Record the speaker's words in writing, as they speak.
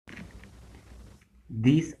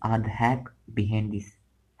These are the hack behind this.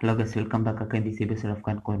 Hello guys, welcome back again this episode of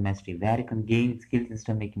Concord Mastery, where you can gain skills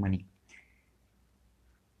instead of making money.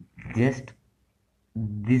 Just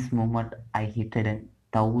this moment, I hit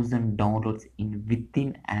 1,000 downloads in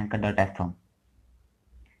within Anchor.fm.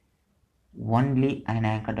 Only an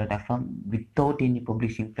Anchor.fm without any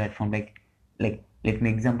publishing platform. Like let me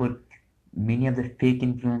example. Many of the fake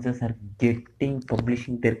influencers are getting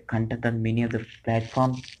publishing their content on many of the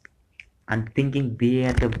platforms and thinking they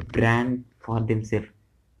are the brand for themselves.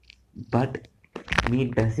 But me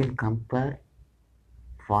doesn't compare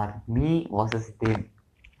for me versus them.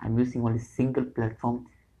 I'm using only single platform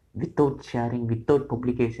without sharing, without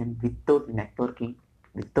publication, without networking,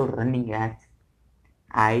 without running ads.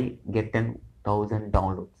 I get 10,000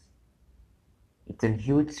 downloads. It's a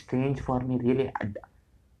huge change for me. Really, I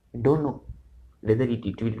don't know whether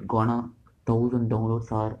it will gonna 1,000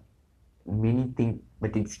 downloads or many things,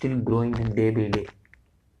 but it's still growing day by day.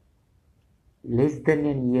 Less than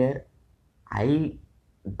a year, I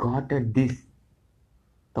got this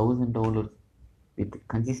 1,000 downloads with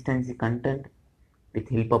consistency content, with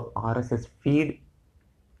help of RSS feed,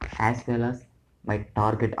 as well as my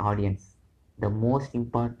target audience. The most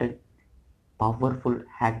important, powerful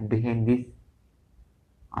hack behind this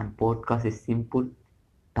on podcast is simple: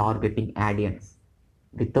 targeting audience.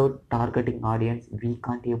 Without targeting audience, we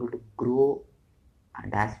can't able to grow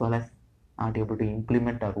and as well as not able to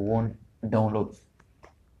implement our own downloads.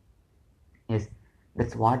 Yes,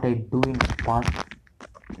 that's what I do in past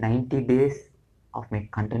 90 days of my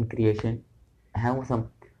content creation. I have some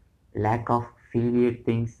lack of affiliate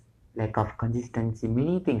things, lack of consistency,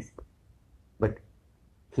 many things. But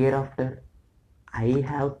hereafter, I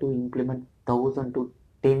have to implement 1,000 to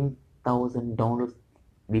 10,000 downloads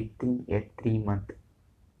within a 3 month.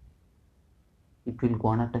 It will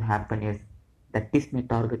gonna to happen. Yes, that is my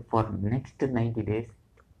target for next 90 days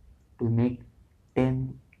to make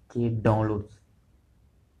 10k downloads.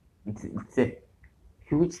 It's a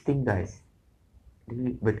huge thing, guys.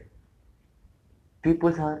 Really, but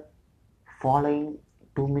people are following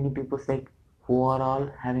too many people like who are all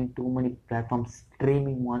having too many platforms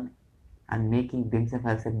streaming one and making themselves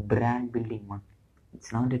as a brand building one.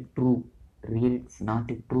 It's not a true real, it's not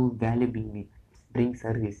a true value bring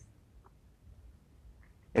service.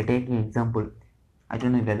 I take an example. I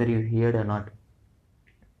don't know whether you heard or not.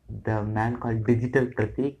 The man called Digital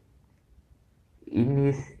Pratik, in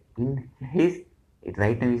his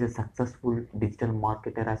right now he's a successful digital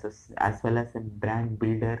marketer as well as a brand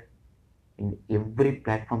builder in every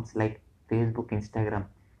platforms like Facebook, Instagram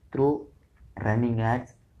through running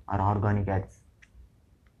ads or organic ads.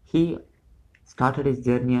 He started his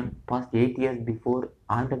journey on past 8 years before.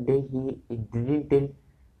 On the day he didn't tell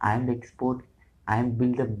I am the expert, I am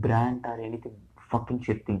build a brand or anything fucking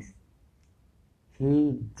shit things.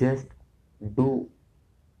 He just do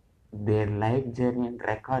their life journey and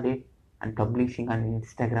record it and publishing on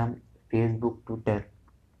Instagram, Facebook, Twitter,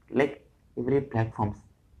 like every platforms.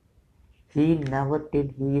 He never tell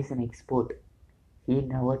he is an expert. He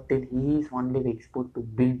never tell he is only the expert to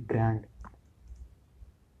build brand.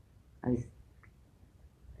 I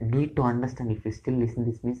need to understand, if you still listen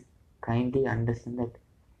this means kindly understand that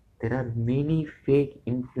there are many fake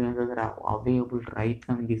influencers that are available right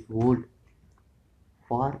now in this world.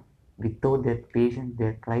 For without their patience,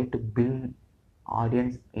 they try to build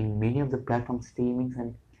audience in many of the platform streamings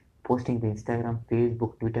and posting the Instagram,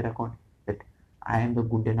 Facebook, Twitter account that I am the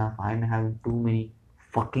good enough, I am having too many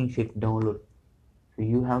fucking shit download. So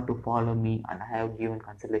you have to follow me and I have given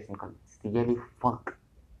consultation call. It's really fuck.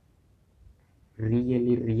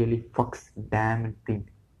 Really fucks damn thing.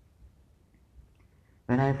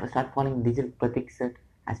 When I start following Digital Pratik sir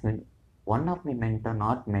as one of my mentor,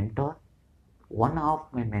 not mentor, one of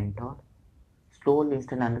my mentor, slowly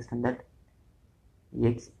still understand that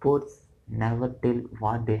experts never tell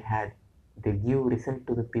what they had. They give result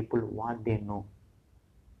to the people what they know.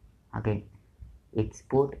 Again,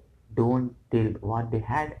 expert don't tell what they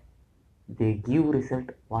had. They give result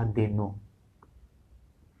what they know.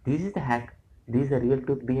 This is the hack. This is the real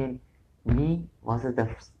truth behind me versus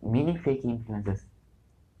the many fake influencers.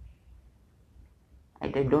 I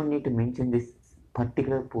don't need to mention this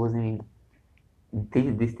particular person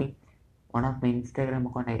in this thing. One of my Instagram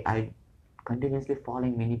account, I continuously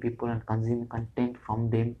following many people and consuming content from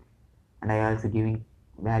them, and I also giving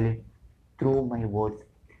value through my words.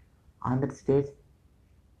 On that stage,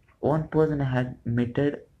 one person I had met,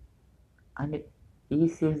 and he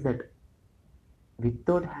says that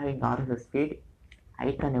without having RSS feed,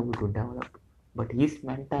 I can able to develop. But his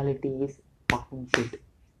mentality is fucking shit.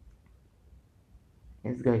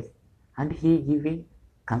 Yes, guys, and he giving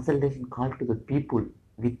consultation call to the people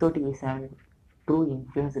without he is having true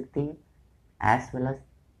influence thing, as well as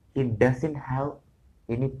he doesn't have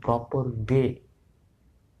any proper way.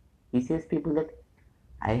 He says people that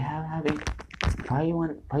I have having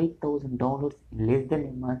 5,000 downloads in less than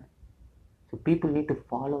a month, so people need to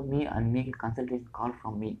follow me and make a consultation call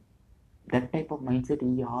from me. That type of mindset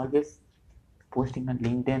he always posting on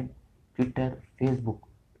LinkedIn, Twitter, Facebook.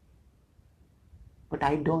 But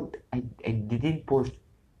I don't. I didn't post.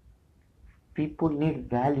 People need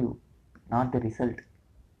value, not the result.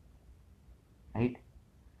 Right?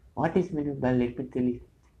 What is meant by, let me tell you,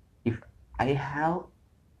 if I have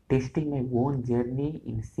testing my own journey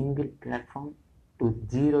in a single platform to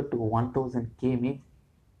 0 to 1000k means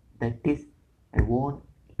that is my own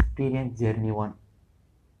experience journey one.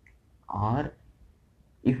 Or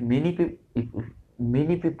if many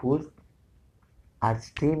people are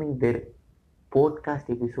streaming their podcast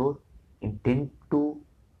episode in 10 to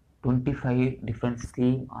 25 different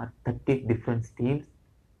streams or 30 different streams,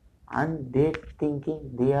 and they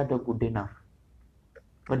thinking they are the good enough,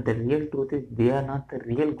 but the real truth is they are not the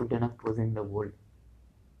real good enough person in the world.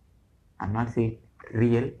 I'm not saying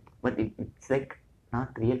real, but it's like not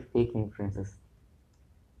real, fake influences.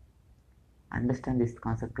 Understand this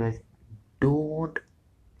concept, guys. Don't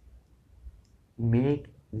make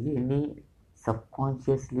any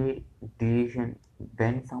subconsciously decision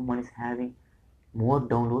when someone is having more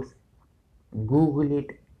downloads. Google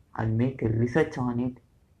it and make a research on it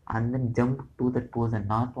and then jump to that person.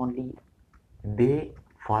 Not only they,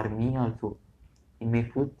 for me also. In my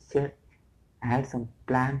future, I had some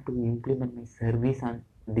plan to implement my service and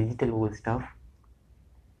digital world stuff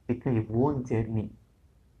with my own journey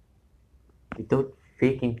without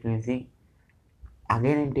fake influencing.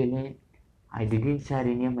 Again, I'm telling, I didn't share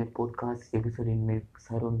any of my podcast episode in my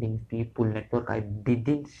surroundings, people, network. I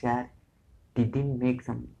didn't share, didn't make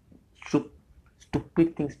some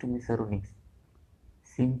stupid things to my surroundings.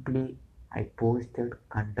 Simply, I posted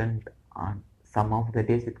content on some of the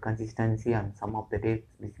days with consistency and some of the days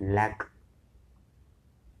with lack.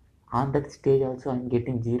 On that stage also, I'm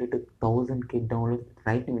getting 0 to 1000k downloads.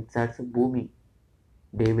 Right now, it's also booming.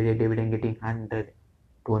 Day by day, I'm getting 100,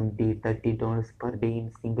 20, 30 dollars per day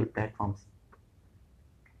in single platforms.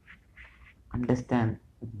 Understand,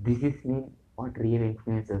 this is mean what real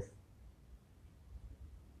influencers.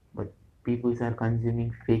 But people are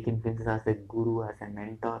consuming fake influencers as a guru, as a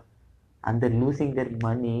mentor, and they're losing their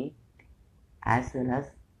money as well as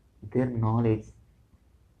their knowledge.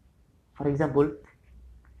 For example,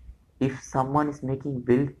 if someone is making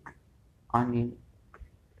wealth on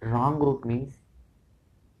a wrong route means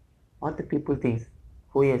what the people thinks,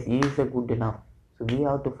 oh yes, he is a good enough, so we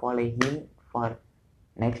have to follow him for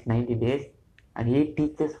next 90 days and he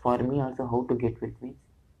teaches for me also how to get wealth means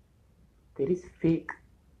there is fake,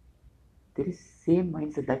 there is same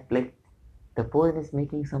mindset that like the person is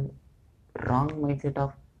making some wrong mindset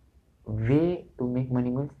of way to make money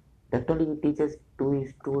means that only he teaches to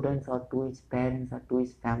his students or to his parents or to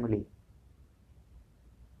his family.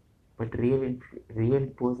 But real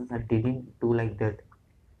persons are didn't do like that.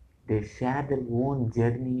 They share their own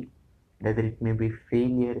journey, whether it may be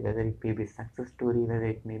failure, whether it may be success story, whether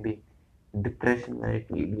it may be depression, whether it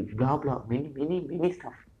may be blah blah, many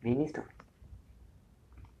stuff, many stuff.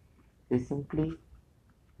 They simply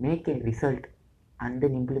make a result and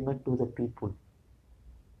then implement to the people.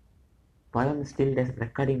 Why I'm still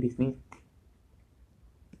recording this means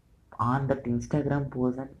on that Instagram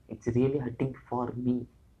person, it's really hurting for me.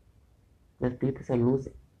 The people are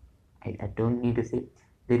losing. I don't need to say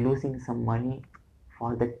they're losing some money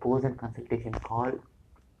for that person consultation call,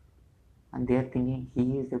 and they are thinking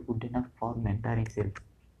he is a good enough for mentoring self.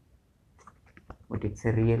 But it's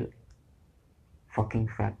a real fucking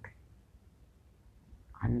fact.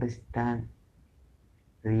 Understand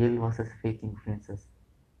real versus fake influencers.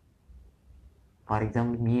 For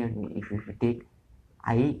example, me and me, if you take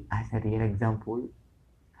I as a real example,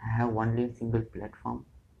 I have only a single platform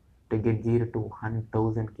to get 0 to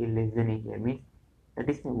 1,000k less than a year means that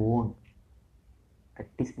is my own. That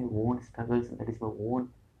is my own struggles, that is my own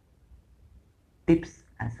tips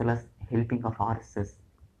as well as helping of RSS.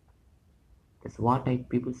 That's what I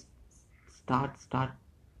people start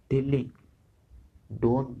telling.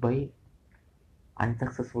 Don't buy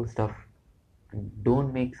unsuccessful stuff and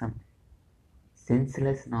don't make some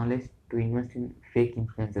senseless knowledge to invest in fake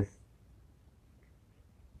influences.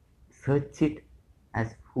 Search it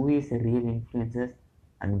as who is a real influencer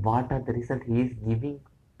and what are the results he is giving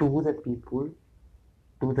to the people,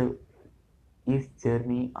 to the his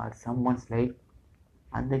journey or someone's life,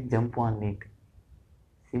 and then jump on it.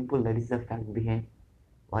 Simple, that is the fact behind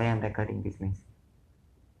why I'm recording this means.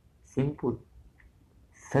 Simple.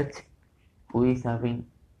 Search who is having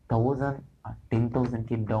 1000 or 10,000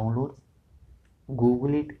 downloads.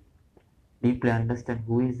 Google it. Deeply understand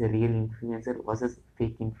who is the real influencer versus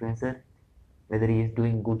fake influencer, whether he is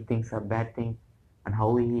doing good things or bad things, and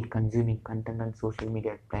how he is consuming content on social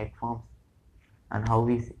media platforms, and how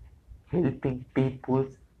he is helping people.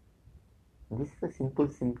 This is the simple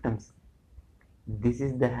symptoms. This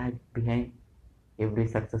is the hack behind every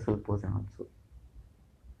successful person also.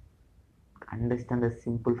 Understand the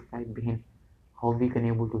simple fact behind how we can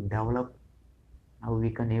able to develop, how we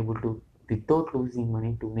can able to without losing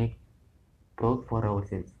money to make growth for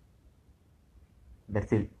ourselves.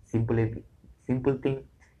 That's it. Simple thing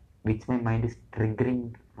which my mind is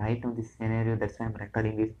triggering right now this scenario. That's why I'm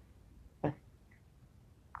recording this. But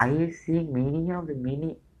I see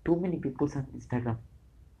too many people on Instagram.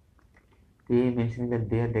 They mentioning that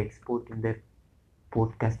they are the expert in their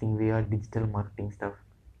podcasting via digital marketing stuff.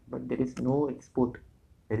 But there is no export.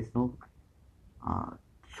 There is no uh,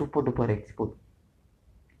 super duper export.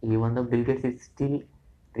 Even though Bill Gates is still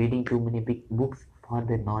reading too many big books for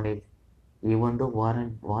their knowledge. Even though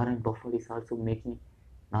Warren Buffett is also making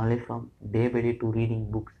knowledge from day by day to reading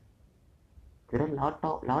books. There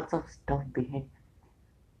are lots of stuff behind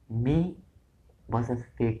me versus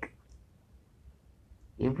fake.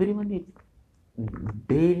 Everyone is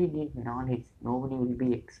daily need knowledge. Nobody will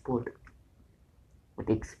be expert. But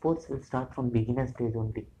experts will start from beginner stage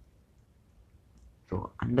only.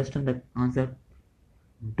 So understand that answer.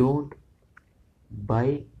 Don't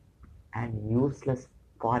buy an useless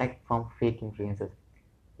product from fake influencers.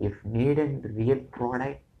 If need a real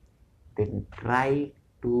product, then try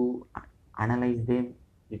to analyze them,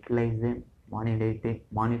 utilize them,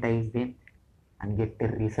 monetize them, and get a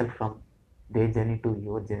result from their journey to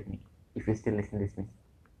your journey. If you still listen to this,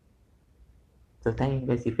 so thank you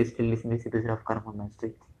guys. If you still listen to this episode of Karma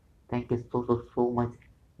Mastery, thank you so much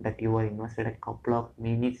that you are invested a couple of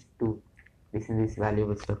minutes to listen to this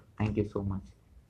valuable stuff. Thank you so much.